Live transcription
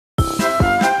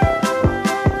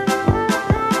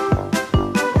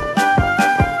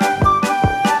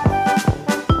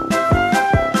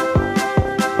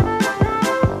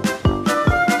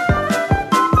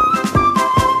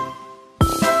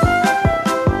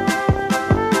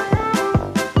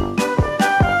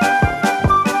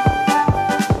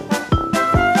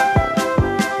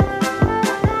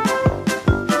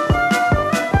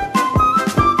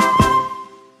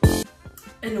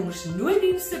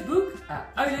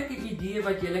wonderlike idee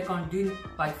wat julle kan doen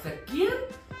by verkeer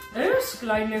is,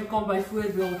 kleintjie kan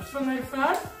byvoorbeeld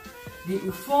vingerverf, die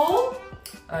ovaal,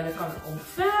 hulle kan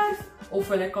omverf, of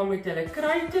hulle kan met hulle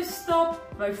kruite stap,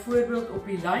 byvoorbeeld op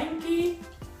die lyntjie,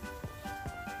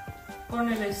 kan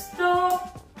hulle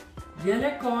stap,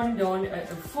 julle kan dan 'n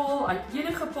ovaal uit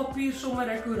enige papier, sommer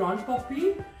 'n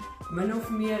koerantpapier, min of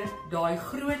meer daai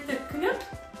grootte knip,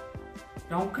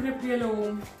 dan knip julle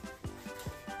hom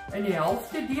in die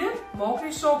helfte deur, maak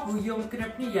nie saak hoe jy hom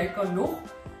knip nie, jy kan nog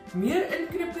meer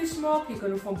inknippies maak, jy kan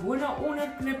hom van bo na onder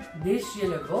knip, nes jy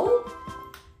wil,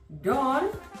 dan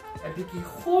 'n bietjie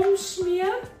gom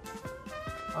smeer,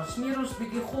 dan smeer ons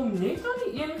bietjie gom net aan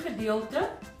die een gedeelte,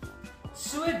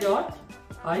 sodat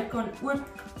hy kan oop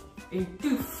en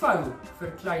toe vou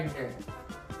vir klein ding.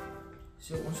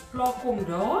 So ons plak hom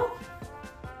daar,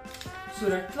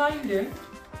 sodat klein ding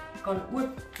kan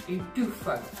oop en toe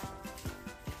vou.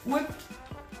 Oop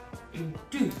en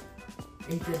toe.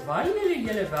 En terwyl julle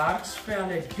julle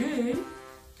werkspelle doen,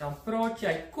 dan praat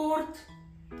jy kort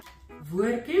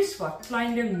woordjies wat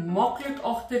klein ding maklik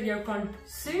agter jou kan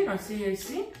sê, dan sê jy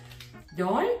sien,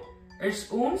 daai is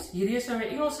ons, hierdie is nou 'n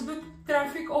Engelse boek,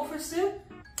 Traffic Officer,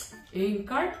 en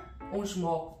kyk, ons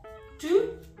maak toe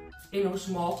en ons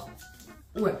maak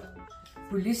oop.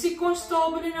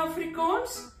 Polisiekonstabel in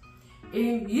Afrikaans,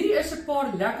 en hierdie is 'n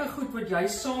paar lekker goed wat jy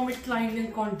saam met klein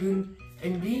ding kan doen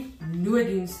in die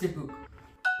nooddienste boek.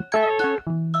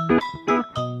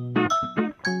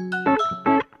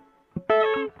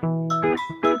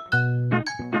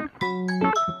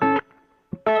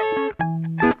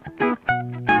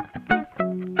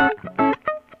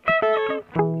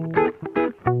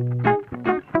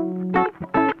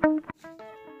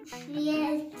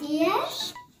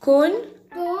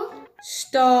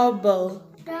 Konstabel.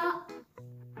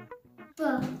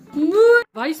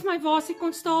 Wys my, waar is die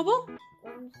konstabel?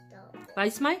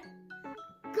 Wys my.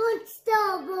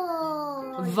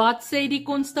 Konstabel. Wat sê die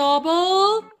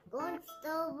konstabel?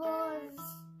 Konstabel,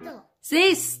 stop. Sê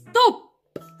stop.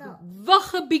 Stop.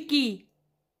 Wag 'n bietjie.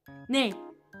 Nee.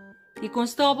 Die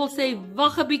konstabel sê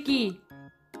wag 'n bietjie.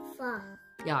 Wag.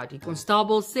 Ja, die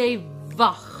konstabel sê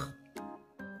wag.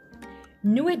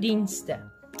 Nooddienste.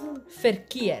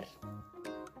 Verkeer.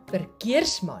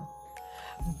 Verkeersman.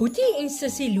 Boetie en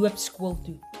Sissie loop skool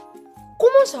toe. Kom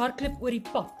ons hardloop oor die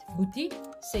pad, Boetie,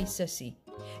 sê Sissie.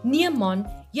 Nee man,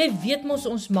 jy weet mos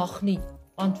ons mag nie,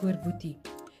 antwoord Boetie.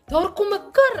 Daar kom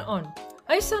 'n kar aan.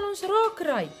 Hy sal ons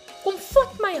raakry. Kom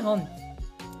vat my hand.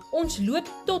 Ons loop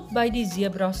tot by die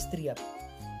zebrastreep.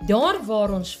 Daar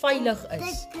waar ons veilig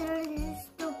is.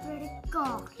 Stop vir die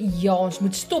kar. Ja, ons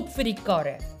moet stop vir die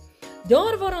karre.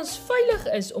 Daar waar ons veilig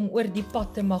is om oor die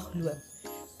pad te mag loop.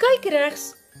 Kyk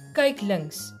regs, kyk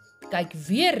links, kyk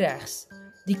weer regs.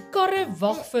 Die karre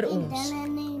wag vir ons.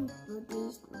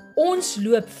 Ons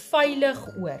loop veilig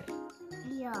oor.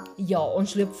 Ja. Ja,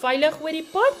 ons loop veilig oor die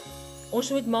pad.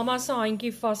 Ons moet mamma se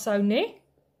handjie vashou, né?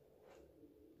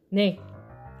 Nee.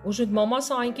 Ons moet mamma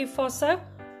se handjie vashou.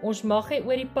 Ons mag nie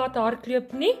oor die pad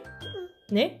hardloop nie.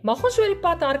 Nee, mag ons oor die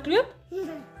pad hardloop?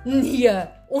 Nee,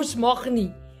 ons mag nie.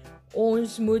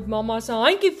 Ons moet mamma se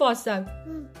handjie vashou.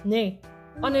 Nee,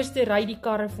 anders te ry die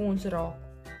karre vir ons raak.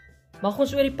 Mag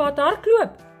ons oor die pad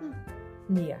hardloop?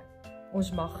 Nee,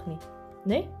 ons mag nie.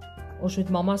 Nee, ons moet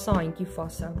mamma se handjie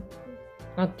vashou.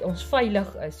 Want ons veilig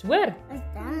is, hoor? Is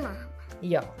dan maar.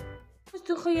 Ja. Ons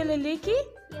doen gou julle liedjie.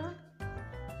 Ja.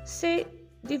 Sê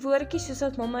die woordjies soos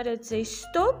wat mamma dit sê.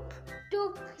 Stop.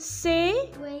 Stop. Sê,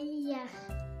 Ja.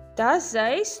 dis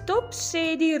hy. Stop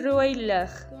sê die rooi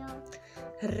lig. Ja.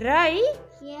 Ry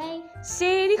Jy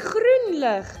sê die groen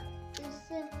lig.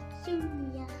 is 'n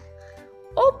soenja.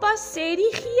 Oppas sê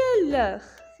die geel lig.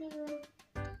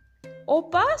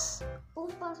 Oppas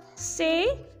Oppas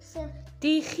sê se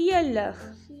die geel lig.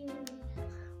 hier.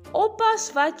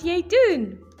 Oppas wat jy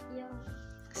doen. Ja.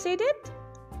 Sê dit.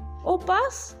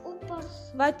 Oppas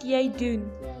Oppas wat jy doen.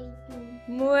 jy doen.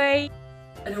 Mooi.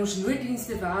 In ons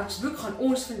nooddienste werksboek gaan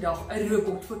ons vandag 'n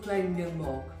robot vir klein ding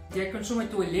maak. Jy kan sommer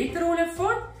toiletrolle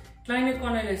vat, klein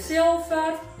kan hulle self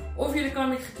verf, of jy kan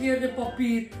met gekleurde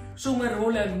papier sommer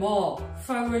rolle maak,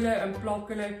 vou hulle en plak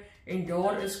hulle, en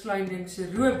daar is klein ding se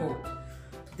robot.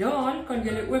 Dan kan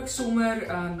jy ook sommer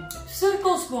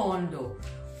sirkels behandel.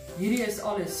 Hierdie is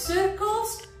alles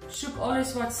sirkels. Soek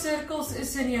alles wat sirkels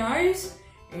is in die huis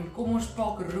en kom ons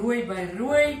pak rooi by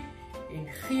rooi en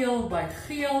geel by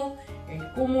geel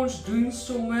en kom ons doen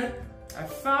sommer 'n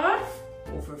verf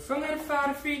of 'n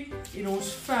vingerverfie en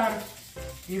ons verf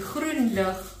die groen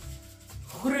lig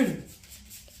groen.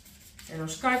 En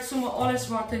ons kyk sommer alles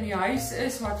wat in die huis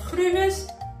is wat groen is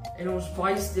en ons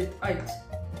wys dit uit.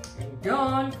 En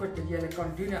dan, wat julle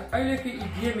kan doen, 'n oulike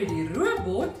idee met die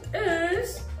robot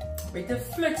is met 'n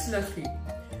flitsliggie.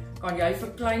 Kan jy vir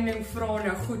klein ding vra,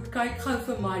 nou goed, kyk gou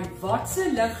vir my, wat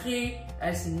se liggie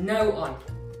is nou aan?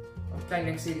 Want klein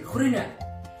ding sê die groene.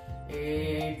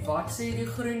 En wat sê die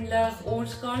groen lig?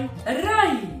 Ons kan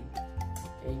ry.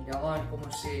 En dan kom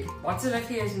ons sê, wat se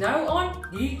liggie is nou aan?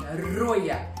 Die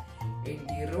rooie. En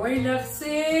die rooi lig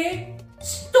sê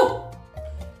stop.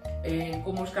 En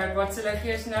kom ons kyk wat se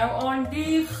liggie is nou aan?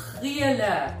 Die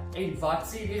gele. En wat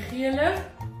sê die gele?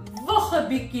 Wag 'n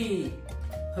bietjie.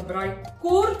 Gebruik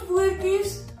kort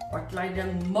woordjies wat klein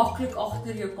ding maklik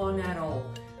agter jou kan herhaal.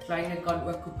 Klein ding kan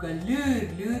ook koekeloer,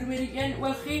 loer met die een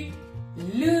oogie,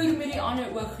 loer met die ander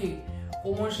oogie.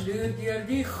 Kom ons loer deur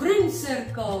die groen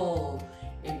sirkel.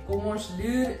 En kom ons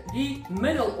loer die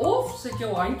middel of sit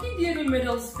jou handjie deur die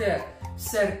middelste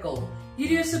sirkel.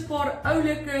 Hierdie is 'n paar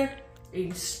oulike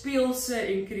en speelse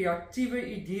en kreatiewe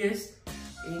idees.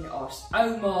 En as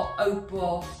ouma,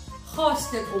 oupa,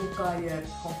 gaste kom kuier,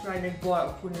 gaan klein ding baie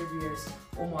opgewonde wees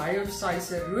om hy of sy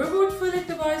se robot vir hulle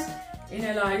te wys en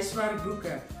hulle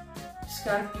huiswerkboeke.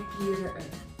 Skerp die kleure in.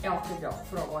 Elke dag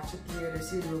vra wat se kleure is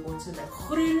die robot se lig?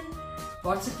 Groen.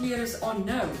 Wat se kleure is aan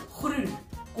nou? Groen.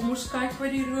 Kom ons kyk by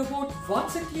die robot,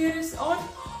 wat se kleure is aan?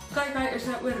 Kyk, hy is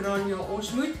nou oranje.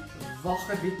 Ons moet wag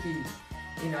 'n bietjie.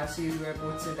 En as die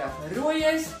robot se lig rooi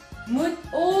is, moet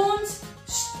ons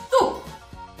stop.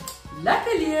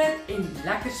 Lekker leer en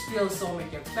lekker speel saam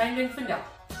met jou klein ding vandag.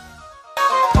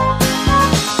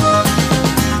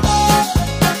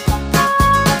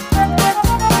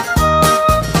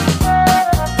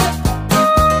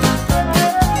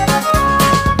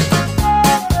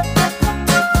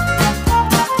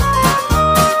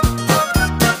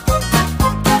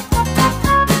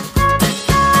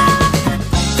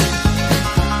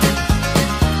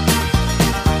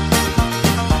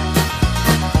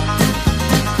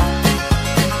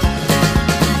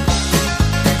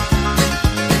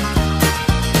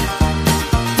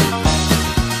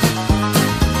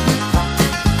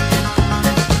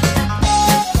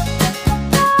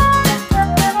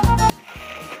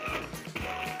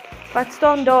 Wat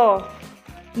staan daar?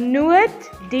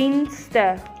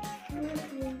 Nooddienste.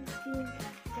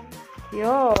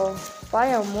 Ja,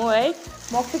 baie mooi.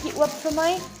 Maak bietjie oop vir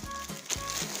my.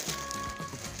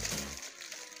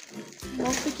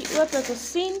 Maak bietjie oop, laat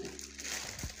ons sien.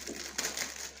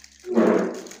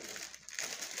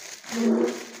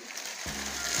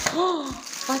 Oh,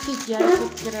 wat het jy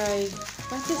gekry?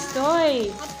 Wat is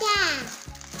daai?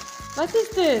 Wat is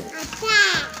dit?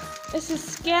 Is 'n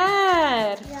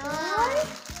sker. Ja.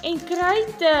 En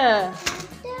kruite.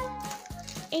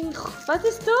 En wat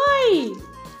is daai?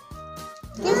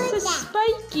 Dis 'n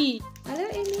spuitjie. Hallo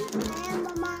Emmy. Hallo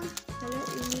mamma. Hallo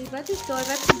Emmy. Wat is daai?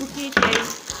 Wat 'n boekie het jy?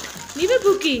 Nuwe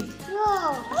boekie. Ja.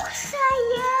 Ook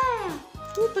sye.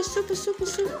 Oep, pas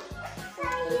op.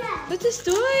 Wat is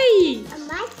daai? 'n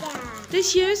Matta.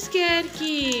 Dis jou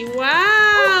skertjie.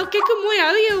 Wow, kyk hoe mooi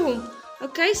hou jy hom.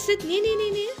 Okay, sit.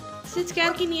 Nee. Sit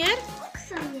skertjie neer. Ook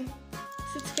sye.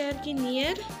 Sit skertjie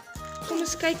neer. Kom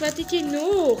ons kyk wat het jy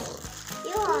nog.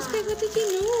 Ja. Kom ons kyk wat het jy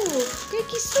nog. Kyk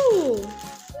hierso.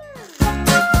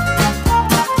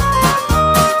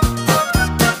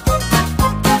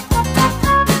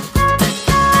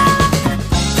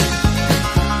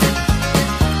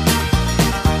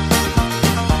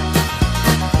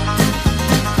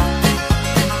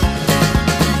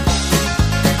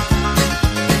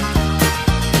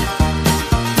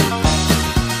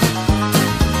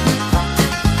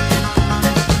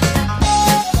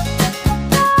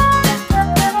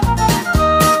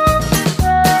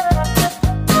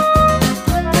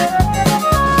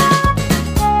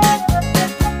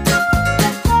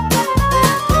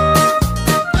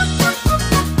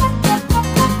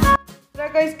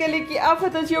 Af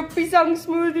dat ons jou pisang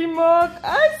smoothie maak.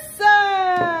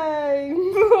 Assai!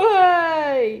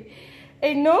 Mooi!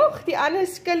 En nog die ander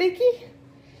skilletjie.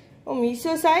 Om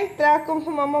hierso sy, trek hom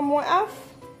vir mamma mooi af.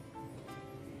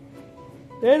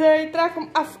 Nee, trek hom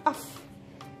af.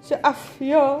 So af,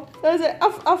 ja. Dis hy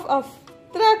af.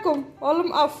 Trek hom, haal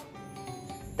hom af.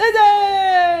 Dis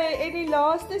hy! En die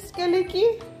laaste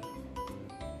skilletjie.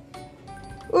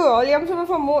 Haal jy hom sommer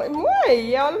van mooi.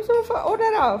 Ja, haal hom sommer van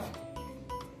onder af.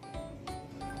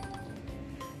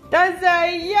 Dan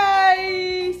sê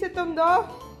jy, sit hom daar.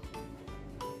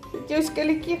 Sit jou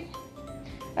skilletjie.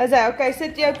 Dan sê okay,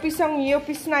 sit jou pisang hier op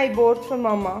die snybord vir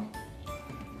mamma.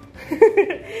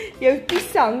 Jou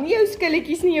pisang, nie jou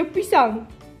skilletjies nie, jou pisang.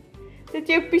 Sit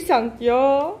jou pisang.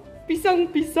 Ja, pisang.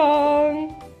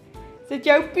 Sit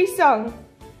jou pisang.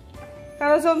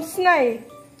 Gaan ons hom sny.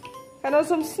 Gaan ons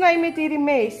hom sny met hierdie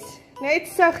mes. Net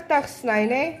sigtig sny,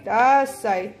 né? Daar is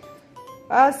hy.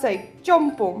 Daar is hy.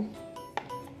 Chomp hom.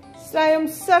 Sny hom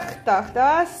sigtig.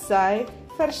 Daar is hy.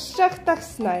 Versigtig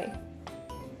sny.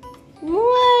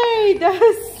 Mooi, daar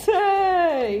is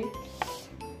hy.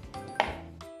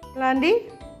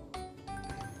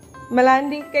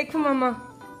 Melanie, kyk vir mamma.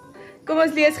 Kom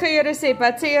ons lees gou jou resep.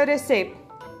 Wat sê jou resep?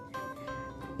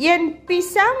 1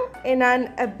 piesang en dan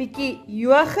 'n bietjie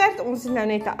yoghurt. Ons het nou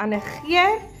net 'n ander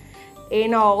geur. En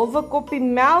 'n halwe koppie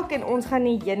melk en ons gaan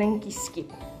die heuningkies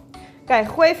skiep. Kyk,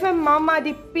 gooi vir mamma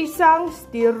die piesangs,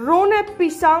 die ronde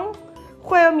piesang.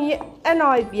 Gooi hom hier in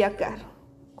daai beker.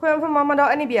 Gooi hom vir mamma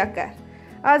daar in die beker.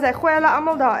 As hy gooi hulle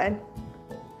almal daarin.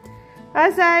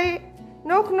 As hy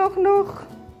nog.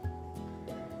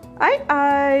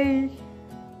 Ai.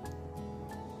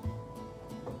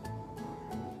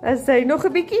 As hy nog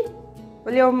 'n bietjie.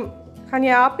 Wil jy hom gaan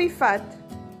jy happie vat?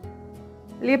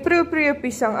 Wil jy proe jou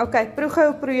piesang? Okay,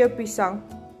 proe jou piesang.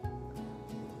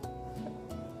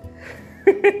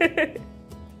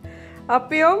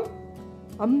 Happie hom?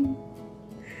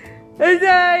 Hy's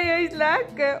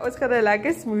lekker. Ons gaan 'n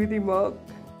lekker smoothie maak.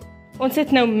 Ons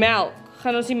het nou melk.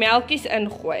 Gaan ons die melkies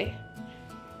ingooi.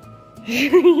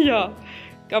 Ja.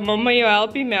 Kan mamma jou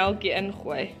help die melkie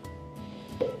ingooi?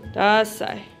 Daar is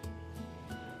hy.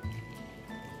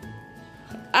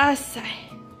 As hy.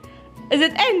 Is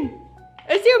dit in?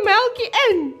 Is jou melkie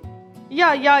in?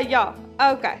 Ja.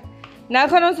 Okay. Nou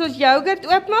gaan ons yoghurt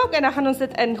oopmaak en dan gaan ons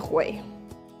dit ingooi.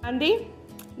 Andy,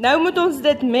 nou moet ons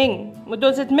dit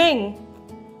meng.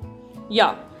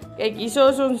 Ja. Kyk, hier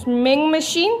is ons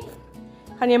mengmasjien.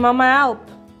 Gaan jy mamma help?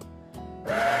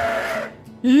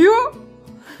 Ja.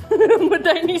 Moet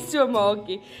hy nie so maak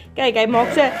nie. Kyk, hy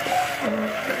maak so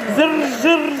zir.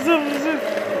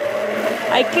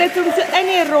 Hy klip hom so in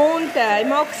die ronde. Hy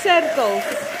maak sirkels.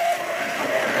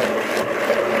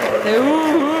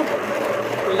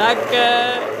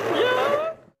 Lekker.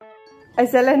 Ja.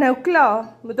 Is hulle nou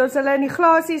klaar? Moet ons hulle in die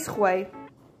glasies gooi?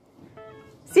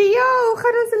 Sê ja, hoe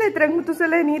gaan ons hulle drink? Moet ons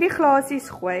hulle in hierdie glasies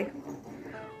gooi?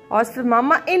 Daar's vir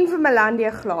mamma en vir Melanie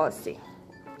 'n glasie.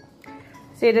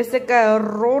 Sê dis 'n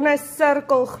ronde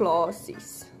sirkel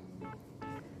glasies.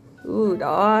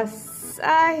 Daar's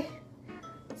hy.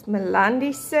 Dis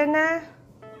Melanie sinne.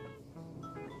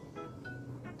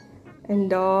 En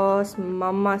daar's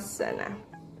mamma sinne.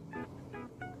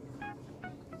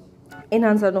 En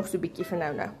dan sal nog so 'n bietjie vir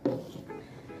nou.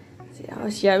 Sê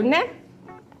daar's joune.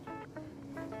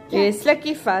 Jy 'n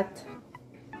slukkie vat.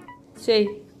 Sê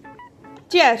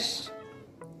cheers.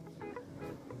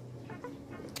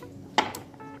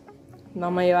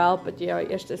 Mamma jou help dat jy jou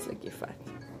eerste slukkie vat.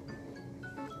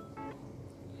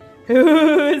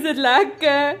 Is dit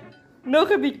lekker?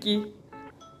 Nog 'n bietjie.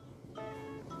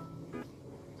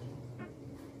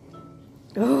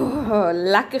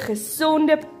 Lekker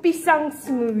gesonde piesang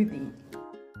smoothie.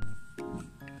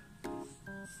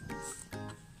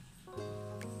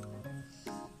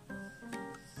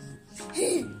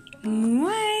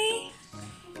 Mooi.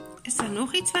 Is daar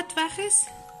nog iets wat weg is?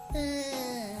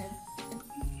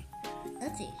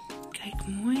 Kijk,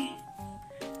 mooi.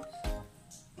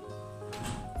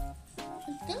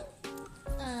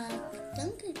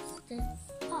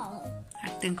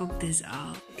 Ek dink ook dis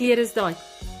al. Kleur is daai.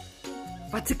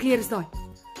 Wat se kleur is daai?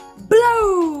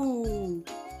 Blou.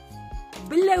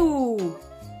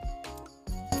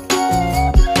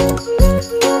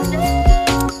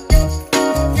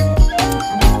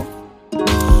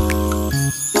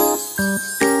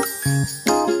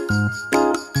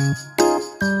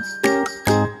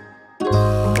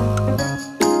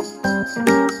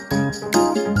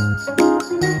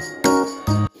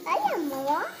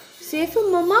 Sê vir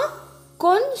mamma,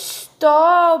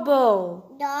 konstabel.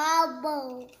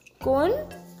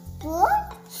 Konstabel.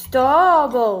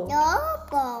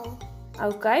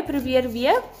 Okay, probeer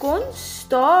weer.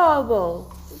 Konstabel.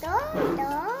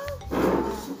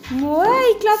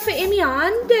 Mooi, klap vir Emmy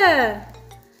hande.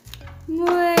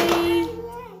 Mooi.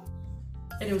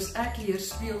 En ons ek leer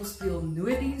speel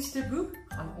nooddienste boek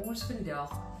gaan ons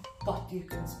vandag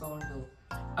padtekens behandel.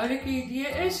 Oulike idee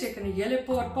is, jy kan 'n hele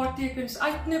paar padtekens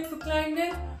uitknip vir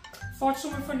kleiner. Vat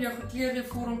sommer van jou gekleurde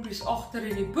vormpies agter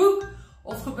in die boek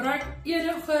of gebruik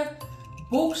enige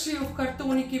boksie of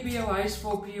kartonnetjie by jou huis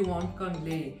waarop jy jou hand kan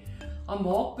lê. Dan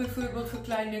maak byvoorbeeld vir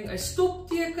kleining 'n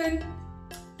stopteken,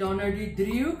 dan nou die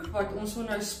driehoek wat ons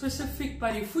nou spesifiek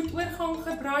by die voetoorgang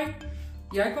gebruik.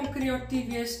 Jy kan kreatief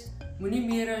wees, moenie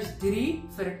meer as 3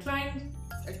 vir 'n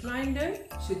klein ding,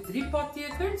 so 3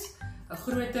 padtekens. 'n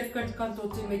Groter kind kan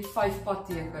tot en met 5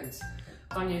 padtekens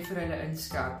kan jy vir hulle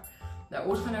inskerp. Nou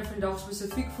ons gaan nou vandag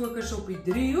spesifiek fokus op die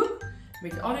driehoek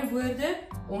Met ander woorde,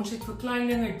 ons het vir klein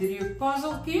 'n driehoek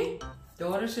puzzeltjie.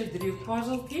 Daar is 'n driehoek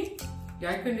puzzeltjie.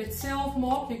 Jy kan dit self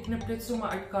maak, jy knip dit sommer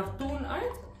uit karton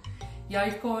uit.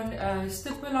 Jy kan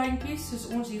stippellyntjies, soos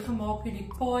ons hier gemaak het, die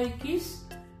paadjies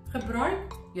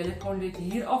gebruik. Jy kan dit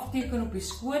hier afteken op die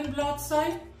skoon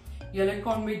bladsy. Jy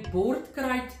kan met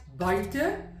bordkruit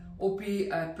buite op die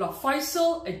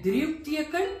plaveisel 'n driehoek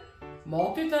teken.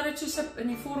 Maak dit dat dit soos in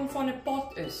die vorm van 'n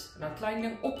pad is. En dan klein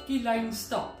ding op die lyn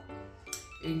stap.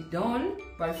 En dan,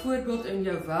 byvoorbeeld in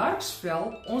jou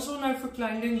werksvel, ons wil nou vir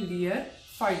klein ding leer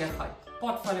veiligheid,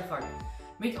 padveiligheid.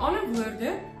 Met ander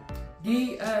woorde,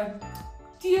 die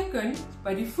teken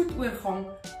by die voetoorgang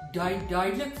dui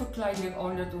duidelik vir klein ding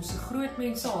aan dat ons 'n groot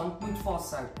mens se hand moet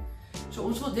vashou. So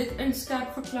ons wil dit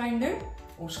inskerp vir klein ding.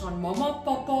 Ons gaan mamma,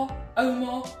 pappa,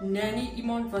 ouma, nanny,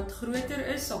 iemand wat groter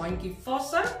is, se handjie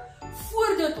vashou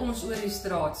voordat ons oor die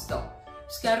straat stap.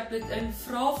 Skerp dit in,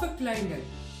 vra vir klein ding.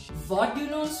 Wat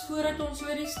doen ons voordat ons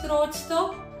oor die straat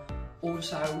stap?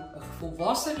 Ons hou 'n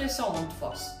volwassene se hand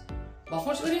vas. Mag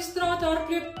ons oor die straat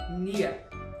hardloop? Nee.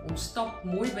 Ons stap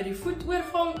mooi by die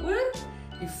voetoorgang oor.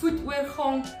 Die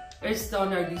voetoorgang is dan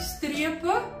nou die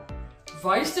strepe.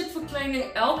 Wys dit vir klein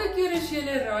ding. Elke keer as jy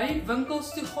ry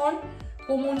winkels toe gaan,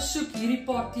 kom ons soek hierdie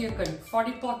padteken. Vat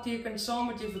die padteken saam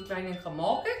wat jy vir klein ding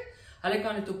gemaak het. Hulle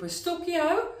kan dit op 'n stokkie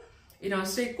hou en dan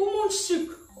sê kom ons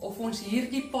soek of ons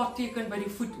hierdie padteken by die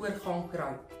voetoorgang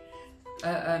kry.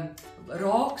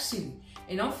 Raak sien.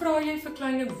 En dan vra jy vir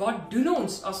klein ding, wat doen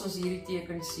ons as ons hierdie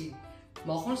teken sien?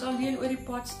 Mag ons alleen oor die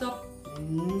pad stap?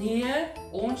 Nee,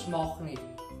 ons mag nie.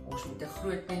 Ons moet 'n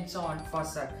groot mens se hand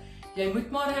vashou. Jy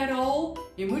moet maar herhaal,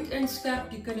 jy moet inskerp,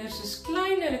 die kinders is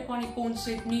klein, hulle kan die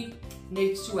konsep nie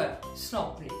net so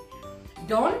snap nie.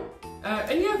 Dan,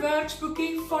 in jou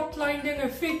werksboekie, vat klein ding 'n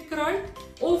vetkruid,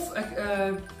 of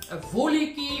 'n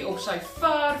wolletjie, of sy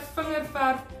verf,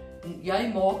 vingerverf,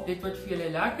 jy maak dit wat vir julle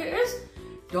lekker is.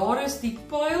 Daar is die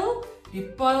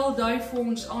pyl dui vir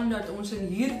ons aan dat ons in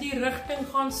hierdie rigting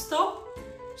gaan stap.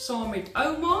 Saam met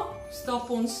ouma, stap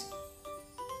ons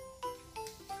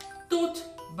tot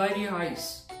by die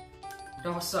huis.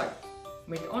 Daar sy.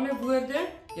 Met ander woorde,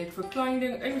 jy het vir klein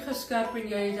ding ingeskerp en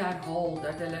jy het herhaal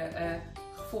dat hulle 'n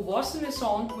volwassene se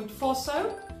hand moet vashou,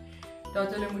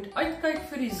 dat hulle moet uitkyk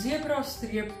vir die zebra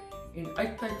streep en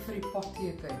uitkyk vir die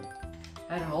padteken.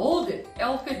 Herhaal dit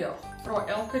elke dag. Vra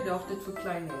elke dag dit vir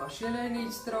klein ding. As jy in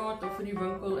die straat of in die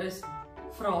winkel is,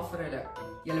 vra vir hulle.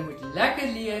 Julle moet lekker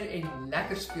leer en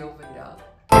lekker speel vandag.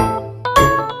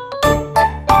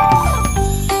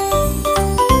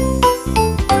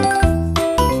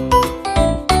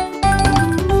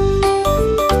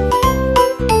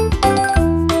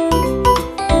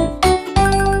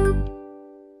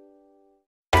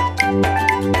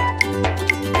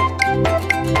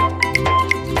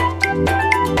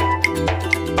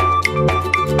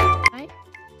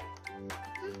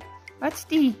 Wat's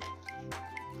die?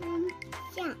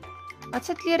 Ja. Wat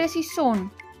se kleur is die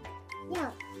son?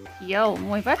 Ja. Jo,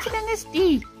 mooi. Wat se ding is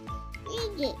die?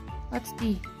 Dit. Wat's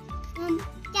die?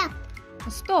 Ja.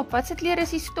 'n Stop. Wat se kleur is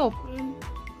die stop?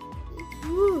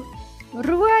 Woe.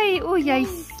 Rooi. O, jy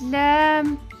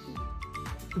slim.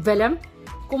 Willem,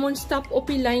 kom ons stap op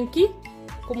die lyntjie.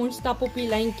 Kom ons stap op die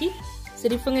lyntjie. Sit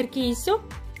die vingertjie hierso.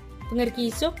 Vingertjie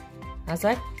hierso.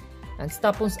 Asai. Dan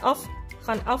stap ons af.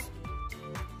 Gaan af.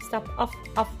 Stap af,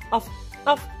 af, af,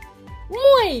 af.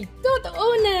 Mooi, tot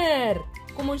onder.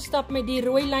 Kom ons stap met die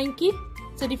rooi lyntjie.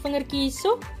 Sit die vingertjie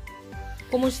hierso.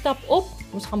 Kom ons stap op.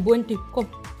 Ons gaan boontoe. Kom.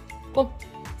 Kom.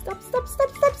 Stap, stap, stap,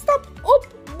 stap, stap. Op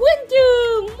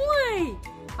boontoe. Mooi.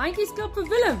 Handjies klap vir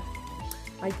Willem.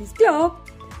 Handjies klap.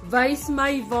 Wys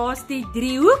my waar's die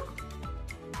driehoek?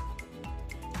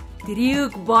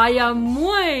 Driehoek, baie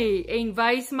mooi. En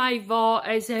wys my waar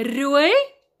is rooi?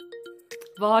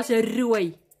 Waar's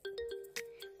rooi?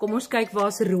 Kom ons kyk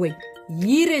waar's rooi.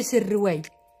 Hier is rooi.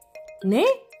 Né?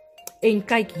 En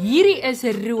kyk, hierdie is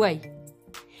rooi.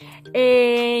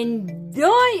 En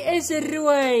daai is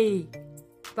rooi.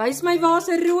 Wys my waar's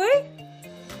rooi?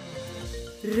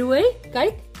 Rooi,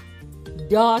 kyk.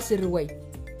 Daar's rooi.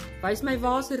 Wys my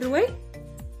waar's rooi?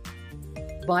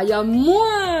 Baie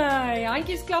mooi.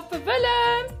 Handjies klap vir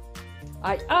Willem.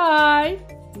 Ai ai.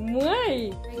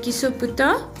 Mooi. Kyk hierso,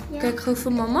 Puta. Kyk gou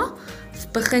vir mamma.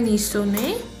 Begin hierso,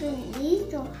 né?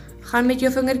 Hierso. Gaan met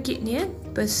jou vingertjie, nee,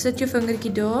 besit jou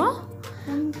vingertjie daar.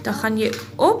 Dan gaan jy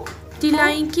op die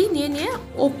lyntjie, nee,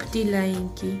 op die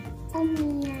lyntjie.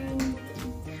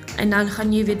 En dan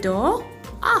gaan jy weer daar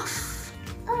af.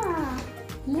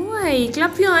 Mooi,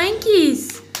 klap jou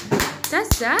handjies.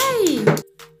 Dis hy.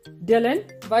 Dylan,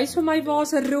 wys vir my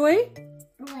waar's rooi?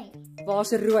 Rooi.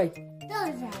 Waar's rooi? Daar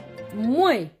is hy.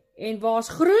 Mooi. En waar's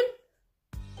groen?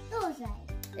 Daar sy.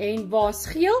 En waar's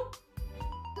geel?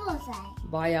 Daar sy.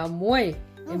 Baie mooi.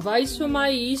 En wys vir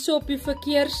my hierso op die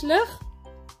verkeerslig.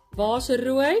 Waar's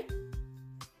rooi?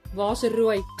 Waar's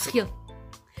rooi? Geel.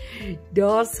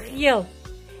 Daar's geel.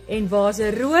 En waar's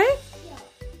rooi?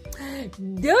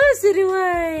 Daar's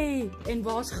rooi. En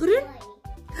waar's groen?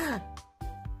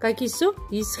 Kyk hierso,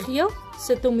 hier's geel.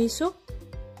 Sit hom hierso.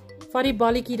 Vat die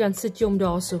balletjie dan sit jy hom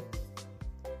daarso.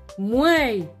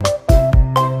 Mooi.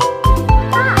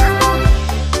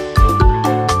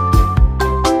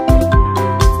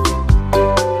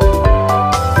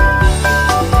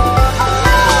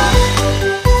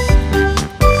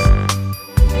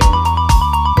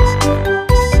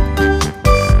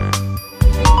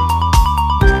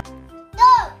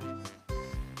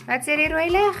 Wat sê die rooi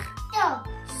lig? Stop.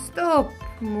 Stop.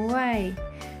 Mooi.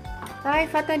 Daai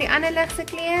vat nou die ander lig se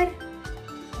kleur.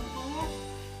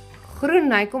 Groen,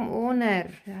 hy kom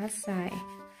onder. Dis hy.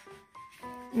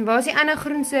 En waar is die ander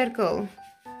groen sirkel?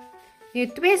 Jy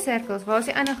het 2 sirkels. Waar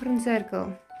is die ander groen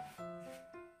sirkel?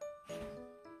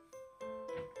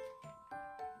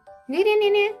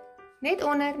 Nee. Net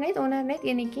onder, net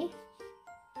enetjie.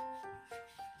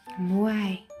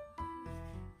 Mooi.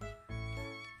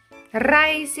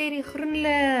 Ry, sê die groen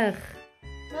lig.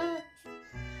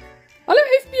 Hallo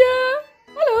FB.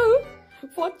 Hallo.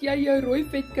 Vat jy jou rooi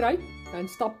vet kry, dan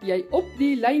stap jy op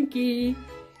die lyntjie.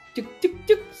 Tik tik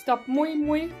tik, stap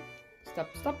mooi.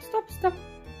 Stap. Stap.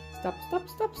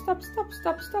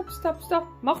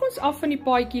 Mag ons af van die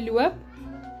paadjie loop?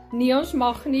 Nee, ons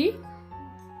mag nie.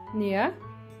 Nee.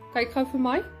 Kyk gou vir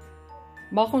my.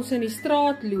 Mag ons in die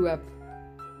straat loop?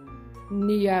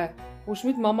 Nee. Ons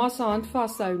moet mamma se hand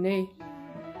vashou, nê?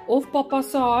 Of pappa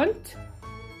se hand?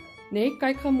 Nee,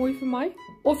 kyk gou mooi vir my.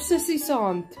 Of sussie se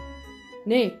hand?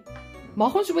 Nee.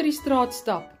 Mag ons oor die straat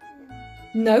stap?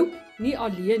 Nou, nie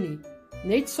alleen nie.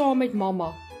 Net saam met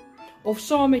mamma. Of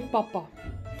saam met pappa.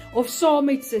 Of saam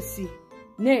met sussie.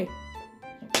 Nee.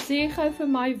 Sê gou vir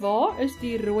my, waar is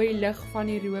die rooi lig van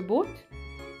die robot?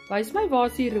 Wys my,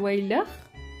 waar is die rooi lig?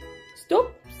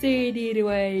 Stop, sê die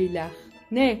rooi lig.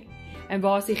 Nee. En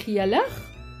waar is die geel lig?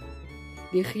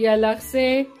 Die geel lig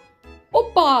sê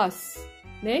oppas.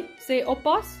 Nee, sê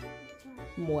oppas.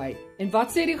 Mooi. En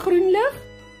wat sê die groen lig?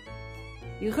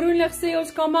 Die groen lig sê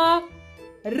ons kan maar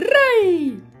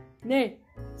ry. Nee,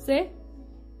 sê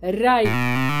ry.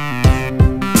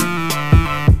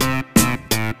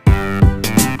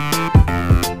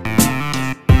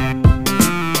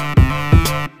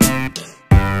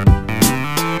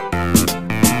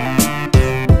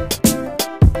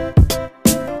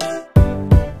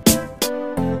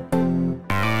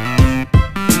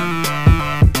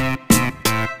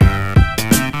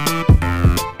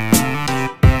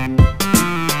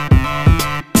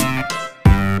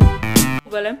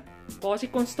 Willem, waar is die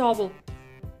konstabel?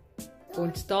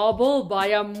 Konstabel,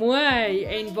 baie mooi.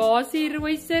 En waar is die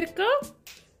rooi sirkel?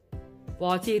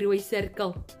 Waar is die rooi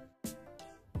sirkel?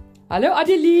 Hallo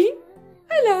Adeline.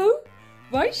 Hallo.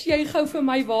 Wys jy gou vir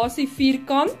my waar is die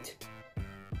vierkant?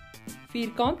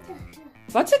 Vierkant?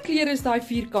 Wat se kleur is daai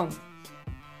vierkant?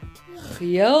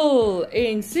 Geel.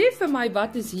 En sê vir my,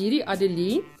 wat is hierdie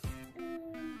Adeline?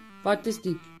 Wat is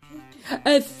die?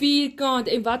 'n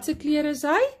vierkant. En wat se kleur is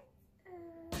hy?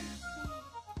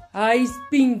 Hy is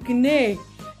pink, nee.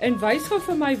 En wys gou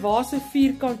vir my, waar's 'n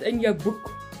vierkant in jou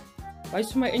boek?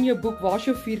 Wys vir my in jou boek, waar's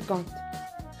jou vierkant?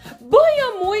 Baie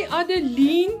mooi,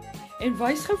 Adeline. En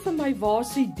wys gou vir my,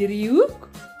 waar's die driehoek?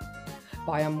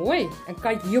 Baie mooi. En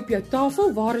kyk hier op jou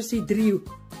tafel, waar is die driehoek?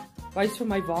 Wys vir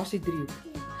my, waar's die driehoek?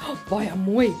 Oh, baie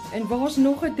mooi. En waar's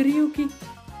nog 'n driehoekie?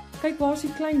 Kyk, waar's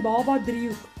die klein baba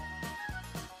driehoek?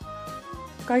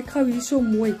 Kyk gou hierso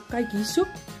mooi. Kyk hierso.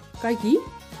 Kyk hier.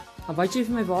 En weet jy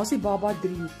vir my, waar is die baba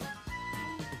driehoek?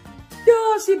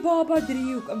 Daar is die baba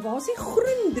driehoek. En waar is die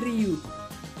groen driehoek?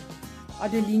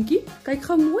 Adelientjie, kyk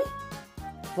gou mooi.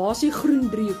 Waar is die groen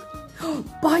driehoek? Oh,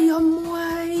 baie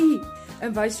mooi.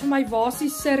 En wys vir my, waar is die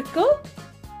sirkel?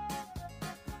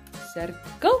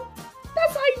 Sirkel?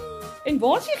 Dis hy. En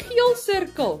waar is die geel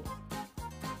sirkel?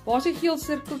 Waar is die geel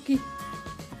sirkeltjie?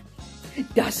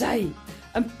 Dis hy.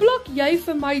 En plak jy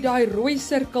vir my daai rooi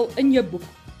sirkel in jou boek?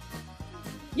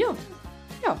 Ja,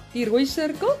 die rooi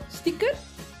sirkel, stiker.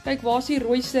 Kyk, waar is die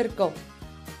rooi sirkel?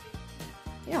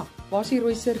 Ja, waar is die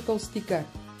rooi sirkel stiker?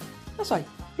 Dis hy,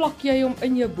 plak jy hom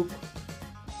in jou boek?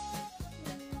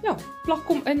 Ja, plak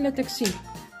hom in, laat ek sien.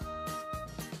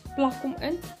 Plak hom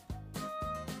in.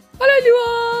 Hallo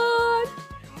Luan!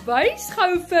 Wys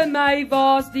gou vir my,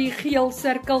 waar's die geel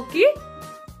sirkeltjie?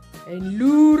 En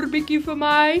loer bietjie vir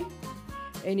my.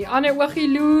 En die ander oogie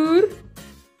loer.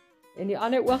 En die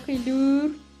ander oogie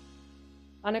loer.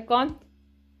 Ander kant.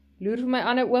 Loer vir my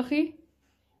ander oogie.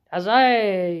 As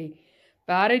hy.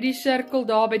 Bere die sirkel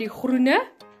daar by die groene.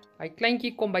 My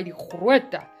kleintjie kom by die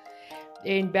groote.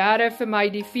 En bere vir my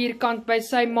die vierkant by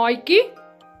sy maatjie.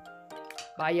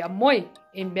 Baie mooi.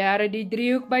 En bere die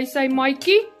driehoek by sy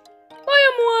maatjie. Baie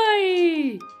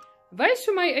mooi. Wys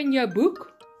vir my in jou boek.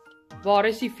 Waar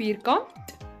is die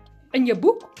vierkant? In jou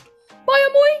boek. Baie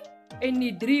mooi. En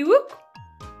die driehoek.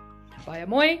 Baie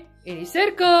mooi. En die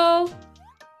sirkel.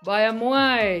 Baie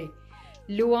mooi.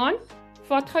 Luan,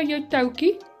 vat gou jou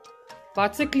touwtjie.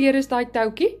 Wat se kleur is daai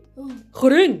touwtjie?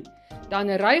 Groen. Dan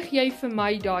ryg jy vir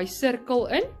my daai sirkel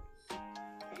in.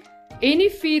 En die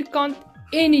vierkant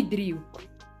en die driehoek.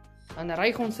 Dan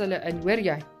ryg ons hulle in, hoor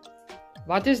jy?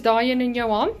 Wat is daai in jou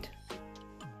hand?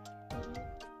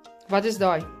 Wat is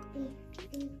daai?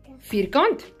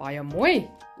 Vierkant. Baie mooi.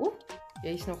 Oeh,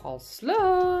 jy is nogal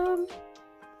slim.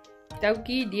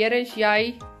 Touwtjie, deur is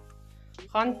jy.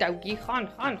 Gaan touwtjie, gaan.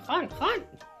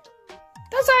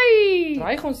 Dis hy.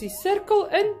 Ryg ons die sirkel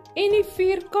in en die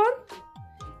vierkant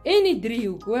en die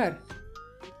driehoek, hoor.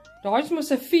 Daai is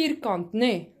mos 'n vierkant,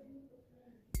 nê?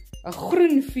 'n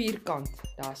groen vierkant.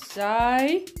 Daar's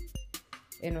hy.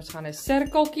 En ons gaan 'n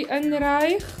sirkeltjie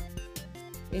inryg.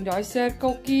 En daai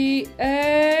sirkeltjie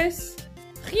is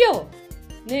geel,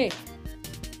 nê?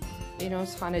 En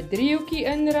ons gaan 'n driehoekie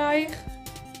inryg.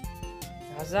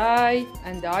 Daar's hy.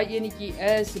 En daai enetjie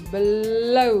is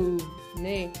blou,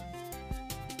 nê?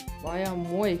 Baie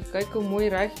mooi. Kyk hoe mooi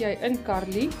ryg jy in,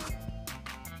 Carly.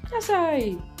 Daar's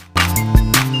hy.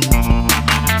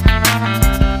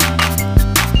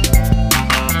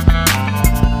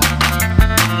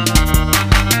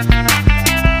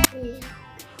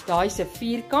 Daai is 'n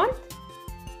vierkant.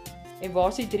 En waar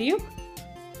is die driehoek?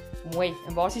 Mooi.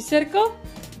 En waar is die sirkel?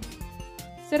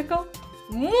 Sirkel?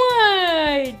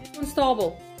 Mooi. Die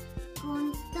konstabel.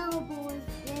 Konstabel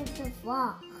is te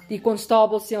wag. Die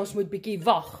konstabel sê ons moet bietjie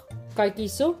wag. Kyk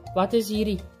hierso. Wat is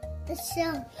hierdie?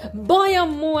 So, Baie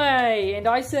mooi. En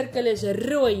daai sirkel is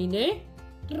rooi, né?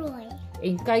 rooi.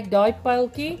 En kyk daai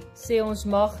pyltjie sê ons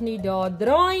mag nie daar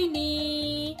draai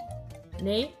nie.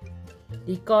 Né?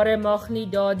 Die karre mag nie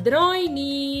daar draai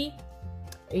nie.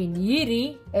 En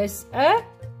hierdie is 'n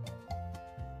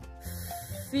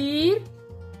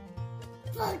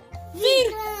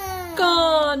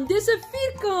vierkant. Dis 'n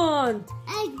vierkant.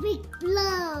 Ek weet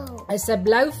blou. Is 'n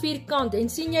blou vierkant. En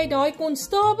sien jy daai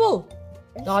konstabel?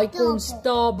 Daai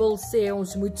konstabel sê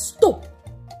ons moet stop.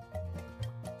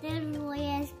 Die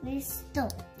rooi is nie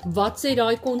stop. Wat sê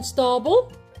daai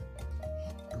konstabel?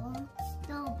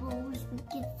 Konstabel is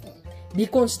nie. Die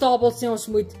konstabel sê ons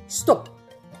moet stop.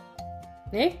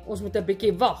 Né? Ons moet 'n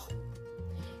bietjie wag.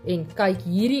 En kyk,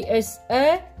 hierdie is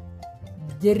 'n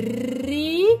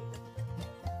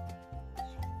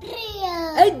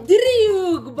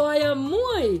driehoek. Baie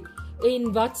mooi.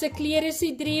 En wat se kleur is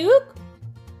die driehoek?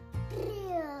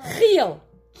 Geel.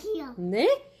 Né?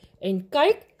 En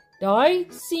kyk, daai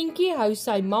seentjie hou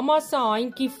sy mamma se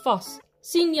handjie vas.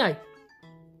 sien jy?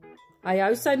 Hy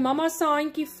hou sy mamma se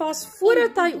handjie vas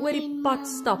voordat hy oor die pad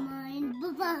stap.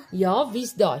 Ja,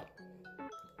 wie's daai?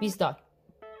 Wie's daai?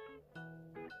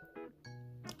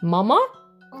 Mamma?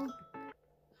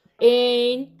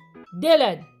 En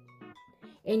Dylan.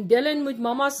 En Dylan moet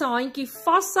mamma se handjie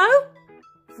vashou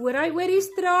voor hy oor die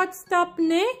straat stap,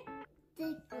 né?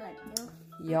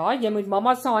 Ja, jy moet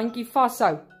mamma se handjie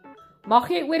vashou. Mag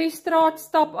jy oor die straat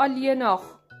stap alleenig?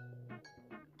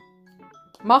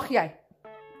 Mag jy?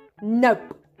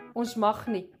 Nope, ons mag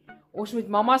nie. Ons moet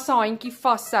mamma se handjie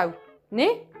vashou, né?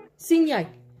 sien jy?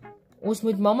 Ons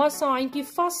moet mamma se handjie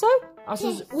vashou as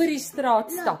ons oor die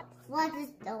straat stap. Wat is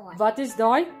daai? Wat is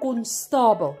daai?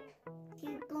 Konstabel.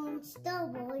 Die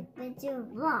konstabel is bietjie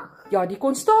wag. Ja, die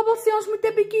konstabel sê ons moet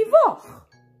 'n bietjie wag.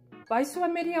 Wys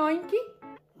hom met die handjie.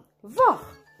 Wag.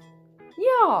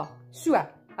 Ja, so.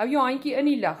 Hou jou handjie in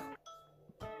die lug.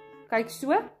 Kyk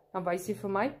so, dan wys hy vir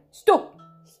my. Stop.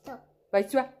 Stop.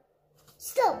 Wys so.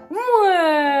 Stop.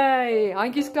 Mooi.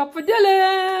 Handjies klap vir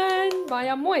Dylan.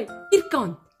 Baie mooi.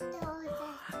 Vierkant.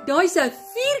 Daai's 'n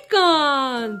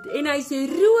vierkant en hy's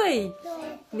rooi,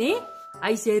 né?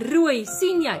 Hy's rooi,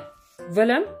 sien jy?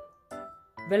 Willem,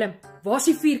 waar's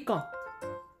die vierkant?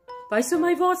 Wys vir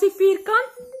my, waar's die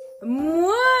vierkant?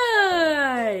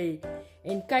 Mooi.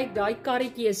 En kyk, daai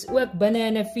karretjie is ook binne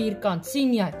in 'n vierkant,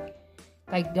 sien jy?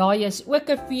 Kyk, daai is ook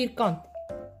 'n vierkant.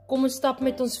 Kom ons stap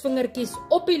met ons vingertjies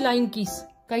op die lyntjies.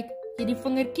 Kyk, hierdie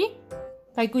vingertjie.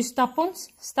 Kyk hoe stap ons?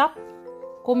 Stap.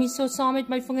 Kom hier so saam met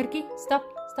my vingertjie. Stap.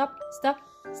 Stap, stap,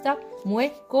 stap.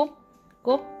 Mooi, kom.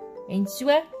 En so.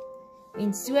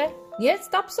 Nee,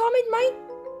 stap saam met my.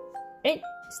 En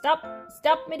stap,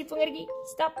 stap met die vingertjie.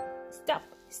 Stap, stap,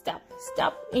 stap,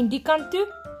 stap. En die kant toe.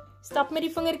 Stap met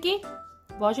die vingertjie.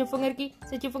 Waar is jou vingertjie?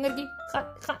 Sit jou vingertjie. Gat.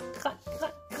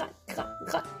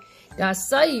 Daar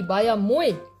sê baie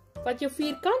mooi. Vat jou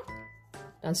vierkant.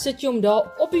 Dan sit jy hom daar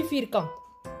op die vierkant.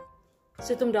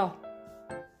 Sit hom daar.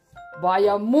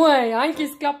 Baie mooi.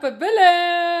 Handjies klap vir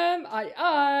Willem.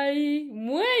 Ai.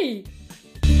 Mooi.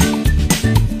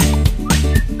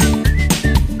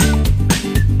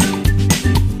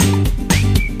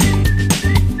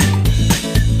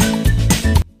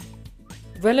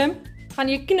 Willem, gaan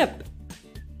jy knip?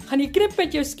 Gaan jy knip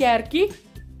met jou skertjie?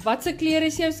 Wat se kleur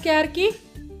is jou skertjie?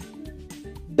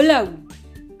 Blou.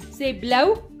 Sê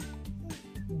blou.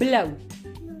 Blou.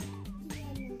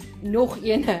 Nog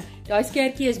ene. Daai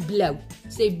skertjie is blou.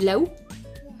 Sê blou.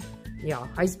 Ja,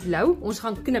 hy's blou. Ons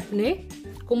gaan knip, né?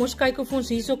 Kom ons kyk of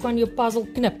ons hierso kan jou puzzle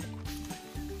knip.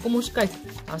 Kom ons kyk.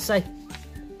 Daar sê.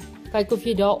 Kyk of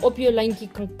jy daar op jou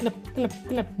lyntjie kan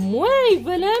knip. Mooi,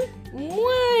 Willem.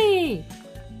 Mooi.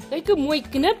 Kyk hoe mooi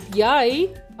knip jy.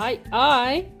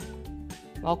 Ai.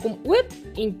 Maak hom oop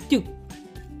en toe.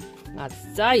 Daar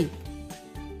sê.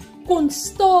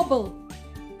 Konstabel.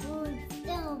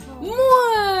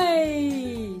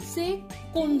 Mooi. Sê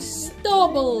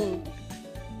konstabel.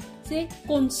 Sê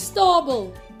konstabel.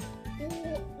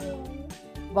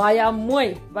 Baie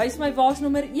mooi. Wys my waar's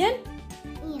nommer 1?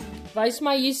 Wys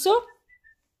my hierso.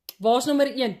 Waar's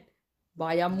nommer 1?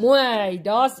 Baie mooi.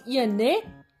 Daar's 1, né?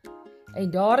 En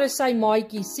daar is sy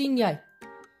maatjie, sien jy?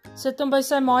 Sit hom by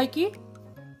sy maatjie.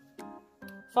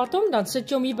 Vat hom, dan sit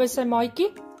jy hom hier by sy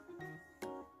maatjie.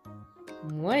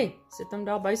 Mooi. Sit hom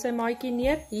daar by sy maatjie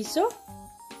neer, hierso.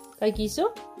 Kyk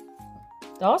hierso.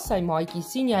 Daar is sy maatjie,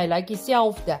 sien jy? Hy lyk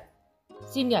dieselfde.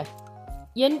 Sien jy?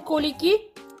 1 kolletjie.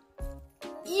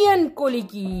 1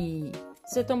 kolletjie.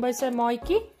 Sit hom by sy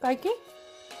maatjie, kykie.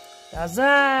 Daar's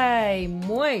hy.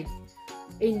 Mooi.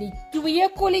 En die 2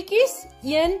 kolletjies.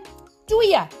 1,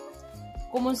 2.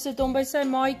 Kom ons sit hom by sy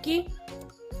maatjie.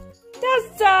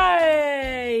 Daar's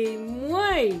hy.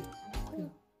 Mooi.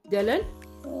 Dylan.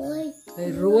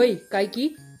 Rooi.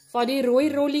 Kykie. Vat die rooi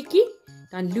rolletjie.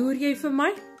 Dan loer jy vir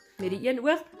my met die een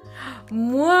oog.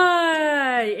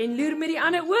 Mooi. En loer met die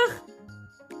ander oog.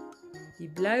 Die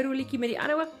blou rolletjie met die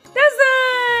ander oog. Daar's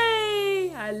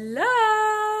hy. Hallo.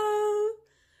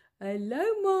 Hallo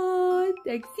maat.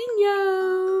 Ek sien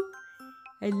jou.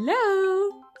 Hallo.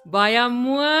 Baie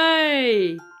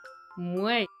mooi.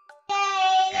 Mooi.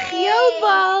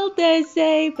 Geelbal, dis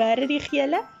hy. Berg die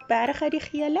gele. Berg uit die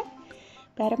gele.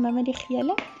 Berg mamma die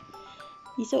gele.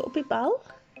 Hierso op die bal.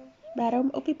 Berg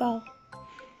hom op die bal.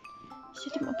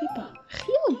 Sit hom op die bal.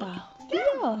 Geelbal.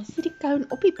 Ja, sit die koun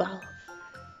op die bal.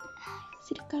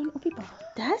 Sit die koun op die bal.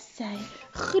 Dis hy.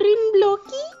 Groen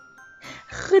blokkie.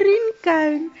 Groen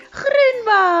koun. Groen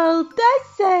bal.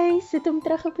 Dis hy. Sit hom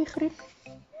terug op die groen.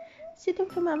 Sit hom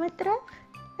vir mamma terug.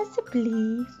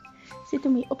 Asseblief. Sit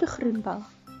hom hier op die groen bal.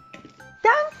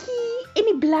 Dankie. En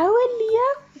die blaue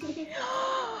leeu.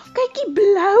 Kyk die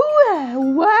blaue.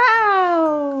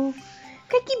 Wow.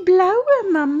 Kyk die blaue,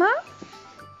 mamma.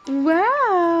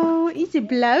 Wow. Is 'n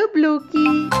blou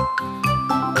blokkie.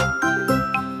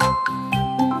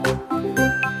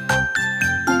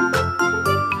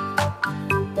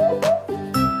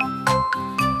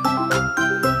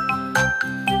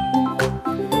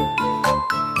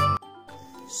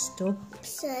 Stop.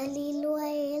 Sally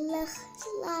loeilig,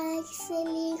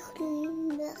 Sally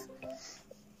groenig.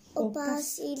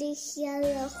 Oppas jullie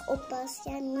gelig, oppas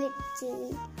jy moet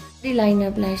doen. Die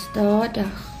lyne bly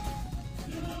stadig.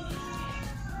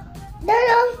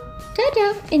 Tada.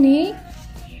 En hier.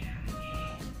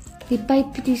 Die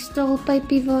pypie, die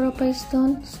staalpypie waarop hy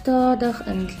staan, stadig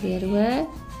inkleer, hoor.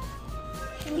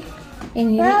 En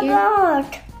hier een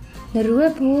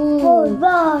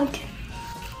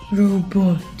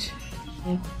robot.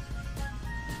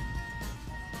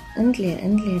 Inkleer,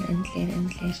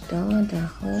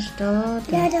 stadig, hoor,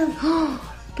 stadig. Oh,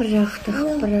 pragtig.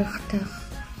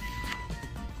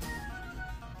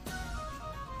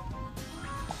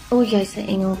 O, jy's 'n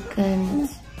engelkind.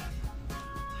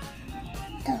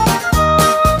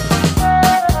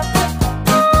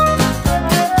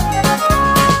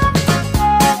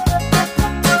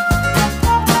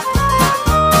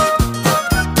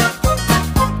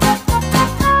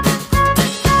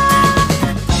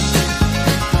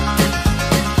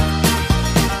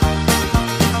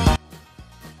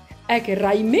 Ek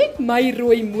ry met my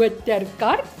rooi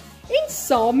motorkar en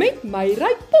saam met my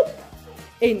ry pop.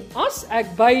 En as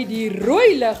ek by die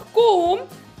rooi lig kom,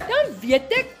 dan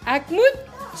weet ek moet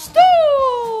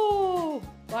stop.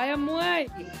 Baie mooi.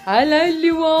 Hallo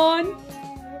Luan.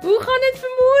 Hoe gaan dit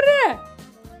vanmôre?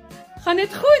 Gaan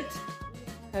dit goed?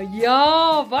 Nou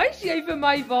ja, wys jy vir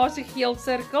my waar's die geel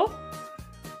sirkel?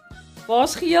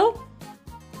 Waar's geel?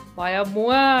 Baie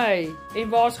mooi. En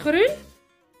waar's groen?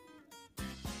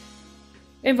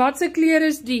 En wat se kleur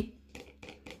is die?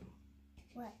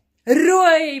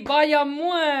 Rooi, baie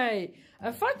mooi.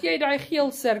 En vat jy daai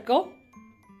geel sirkel,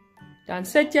 dan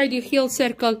sit jy die geel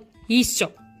sirkel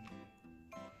hierso.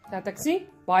 Laat ek sien,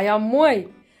 baie mooi.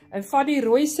 En vat die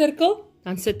rooi sirkel,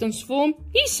 dan sit ons vir hom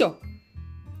hierso.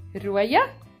 Rooi,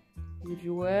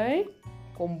 rooi,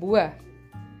 kom bo.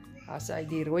 As hy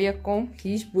die rooie kom,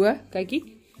 hier's bo,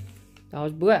 kykie.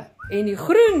 Daar's bo. En die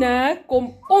groene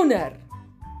kom onder.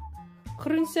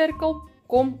 Groen sirkel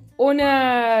kom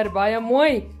onder. Baie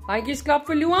mooi. Handjies klap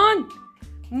vir Luan.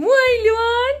 Mooi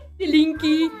Luan. Die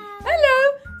linkie. Hallo.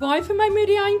 Waai vir my met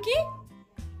die handjie.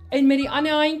 En met die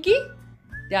ander handjie.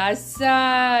 Dis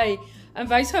hy. En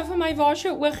wys gou vir my waar is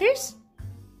jou oogies?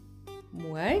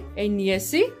 Mooi. En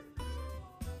neusie.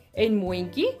 En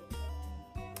mondjie.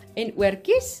 En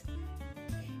oortjies.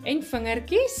 En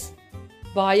vingertjies.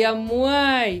 Baie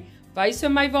mooi. Wys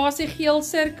vir my waar is die geel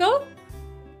sirkel?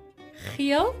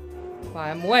 Geel.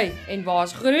 Baie mooi. En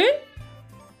waar's groen?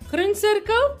 Groen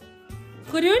sirkel?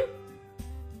 Groen.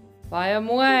 Baie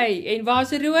mooi. En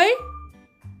waar's rooi?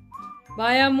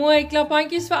 Baie mooi. Klap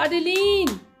handjies vir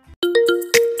Adeline.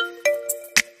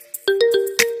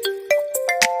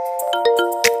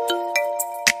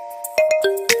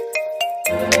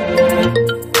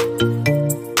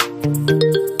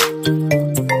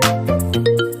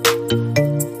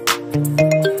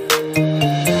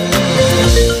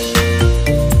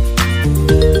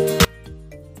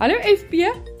 Hallo FP.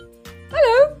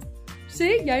 Hallo.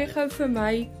 Sê jy gou vir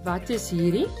my, wat is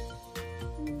hierdie?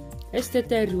 Is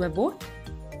dit 'n robot?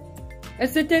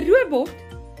 Is dit 'n robot?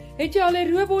 Het jy al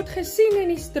 'n robot gesien in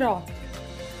die straat?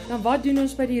 Dan wat doen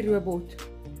ons by die robot?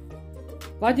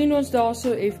 Wat doen ons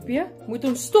daarso FP? Moet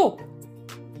ons stop?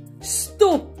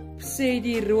 Stop, sê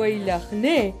die rooi lig, nê?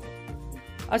 Nee.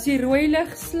 As die rooi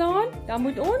lig slaan, dan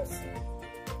moet ons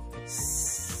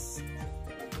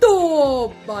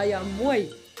stop. Baie mooi.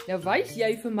 Nou wys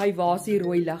jy vir my waar's die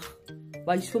rooi lig?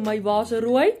 Wys vir my waar's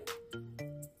rooi?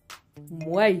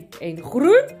 Mooi. En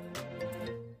groen?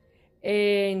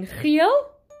 En geel?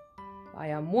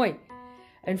 Baie mooi.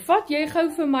 En vat jy gou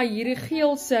vir my hierdie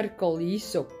geel sirkel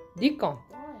hierso, die kant.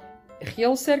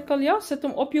 Geel sirkel, ja, sit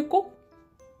hom op jou kop.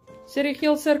 Sit die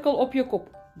geel sirkel op jou kop.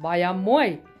 Baie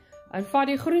mooi. En vat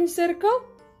die groen sirkel.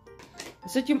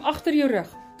 Sit jy hom agter jou rug.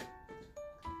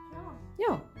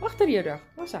 Ja, agter jou rug.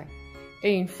 Waar's hy?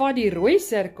 En vat die rooi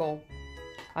sirkel.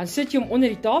 Dan sit jy hom onder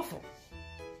die tafel.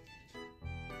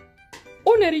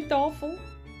 Onder die tafel.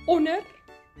 Onder.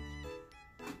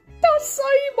 Dis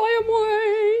hy, baie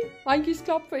mooi. Handjies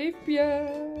klap vir FP.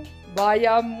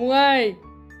 Baie mooi.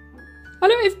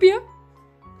 Hallo FP.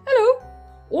 Hallo.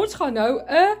 Ons gaan nou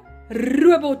 'n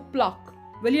robot plak.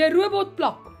 Wil jy 'n robot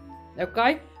plak?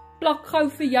 OK. Plak gou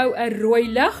vir jou 'n rooi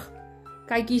lig.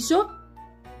 Kyk hierso.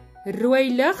 Rooi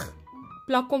lig.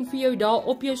 Plak hom vir jou daar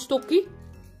op jou stokkie.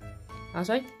 As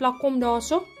hy plak hom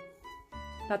daarso.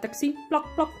 Laat ek sien. Plak,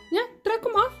 plak. Ja, trek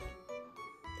hom af.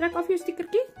 Trek af jou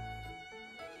stickertjie.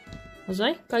 As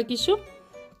hy, kyk hierso.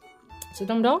 Sit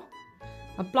hom daar.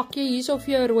 Dan plak jy hierso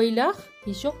vir jou rooi lig.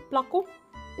 Hierso, plak hom.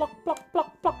 Plak, plak, plak,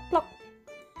 plak, plak.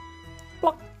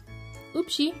 Plak.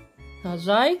 Oepsie. As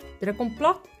hy, druk hom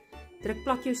plat. Druk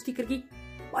plak jou stickertjie.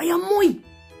 Baie mooi.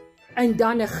 En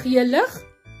dan 'n geel lig.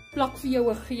 Plak vir jou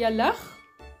 'n geel lig.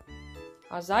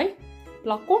 As hy,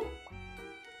 plak hom.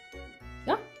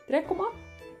 Ja, trek hom af.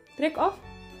 Trek af.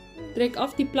 Trek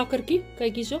af die plakkertjie.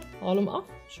 Kyk hierso, haal hom af.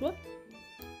 So.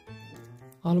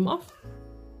 Haal hom af.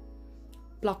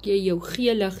 Plak jy jou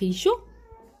geel lig hierso.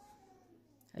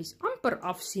 Hy's amper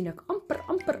af sien ek.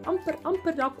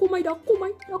 Amper. Daar kom hy.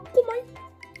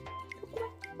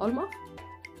 Haal hom af.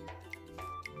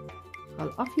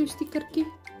 Haal af jou stickertjie.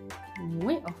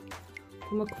 Mooi af.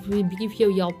 Kom ek vir 'n bietjie vir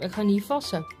jou help. Ek gaan hier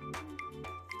vashou.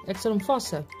 Ek sal hom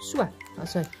vashou. So,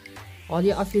 as hy. Haal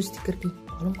jy af jou stickertjie.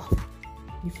 Haal hom af.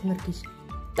 Die vingertjies.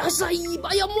 Dis hy,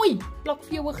 baie mooi. Plak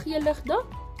vir jou 'n geel lig daar.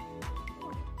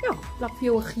 Ja, plak vir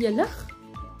jou 'n geel lig.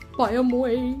 Baie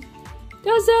mooi.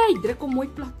 Dis hy. Druk hom mooi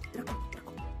plat. Druk hom.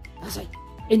 Dis hy.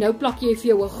 En nou plak jy vir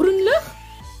jou 'n groen lig.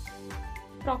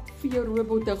 Plak vir jou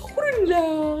robot 'n groen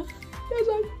lig. Dis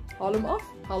hy. Haal hom af.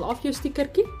 Haal af jou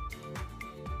stickertjie.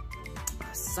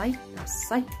 Dis hy.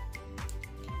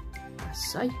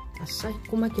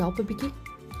 Kom ek help 'n bietjie.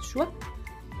 So.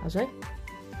 Dis hy.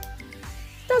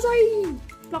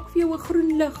 Plak vir jou 'n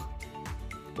groen lig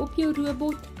op jou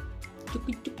robot.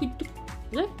 Toekie.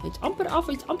 Nee, hy's amper af.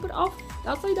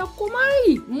 Dis hy, daar kom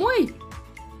hy. Mooi.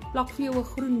 Plak vir jou 'n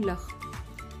groen lig.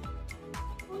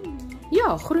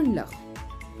 Ja, groen lig.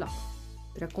 Plak.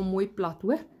 Druk hom mooi plat,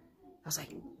 hoor. Daar's hy.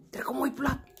 Druk hom mooi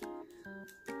plat.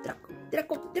 Druk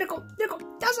hom.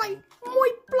 Daar's hy.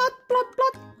 Mooi plat.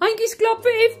 Handjies klap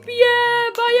vir FP.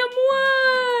 Baie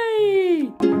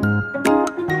mooi.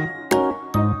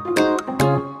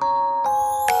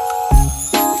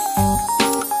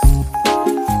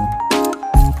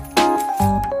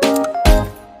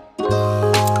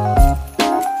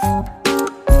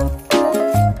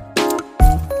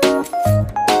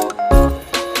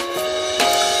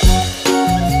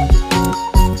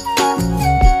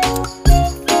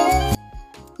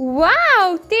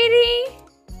 Wow, Teddy!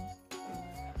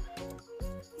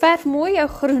 Verf mooi jou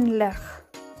groen lig.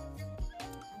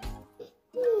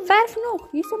 Verf nog.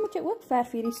 Hierso moet jy ook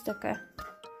verf hierdie stukke.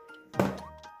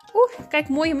 Oeh, kyk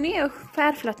mooi, moenie jou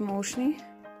verf laat mors nie.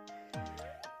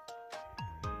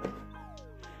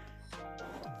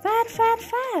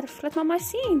 Verf. Laat mamma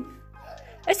sien.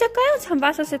 Is okay, ons gaan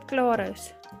was as dit klaar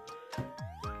is.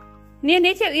 Nee,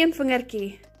 net jou een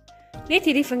vingertjie. Net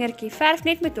hierdie vingertjie. Verf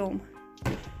net met hom.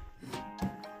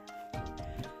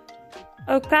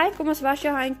 Ok, kom ons was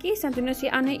jou handjies, dan doen ons die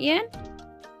ander een.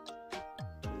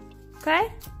 Ok,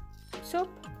 so,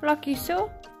 plak jy so.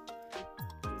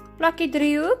 Plak die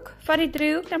driehoek, vat die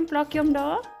driehoek, dan plak jy hom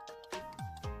daar.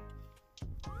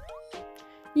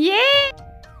 Yeah!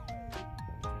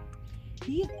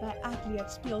 Hier by Atelier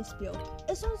Speel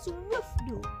is ons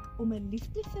hoofdoel om 'n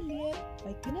liefde vir leer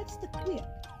by kinders te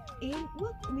kweek en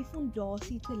ook om die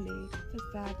fondasie te lê vir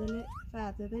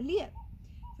verdere leer.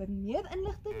 Vir meer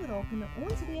inligting rakende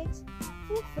ons reeks,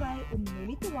 voel vry om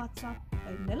Nelly te WhatsApp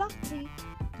by 083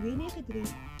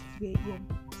 293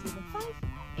 2175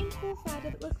 en voel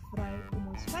verder ook vry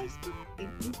om ons Facebook en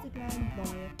Instagram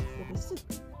blaaie te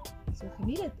besoek. So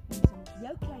geniet dit om saam met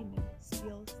jou kleine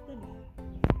speels te leer.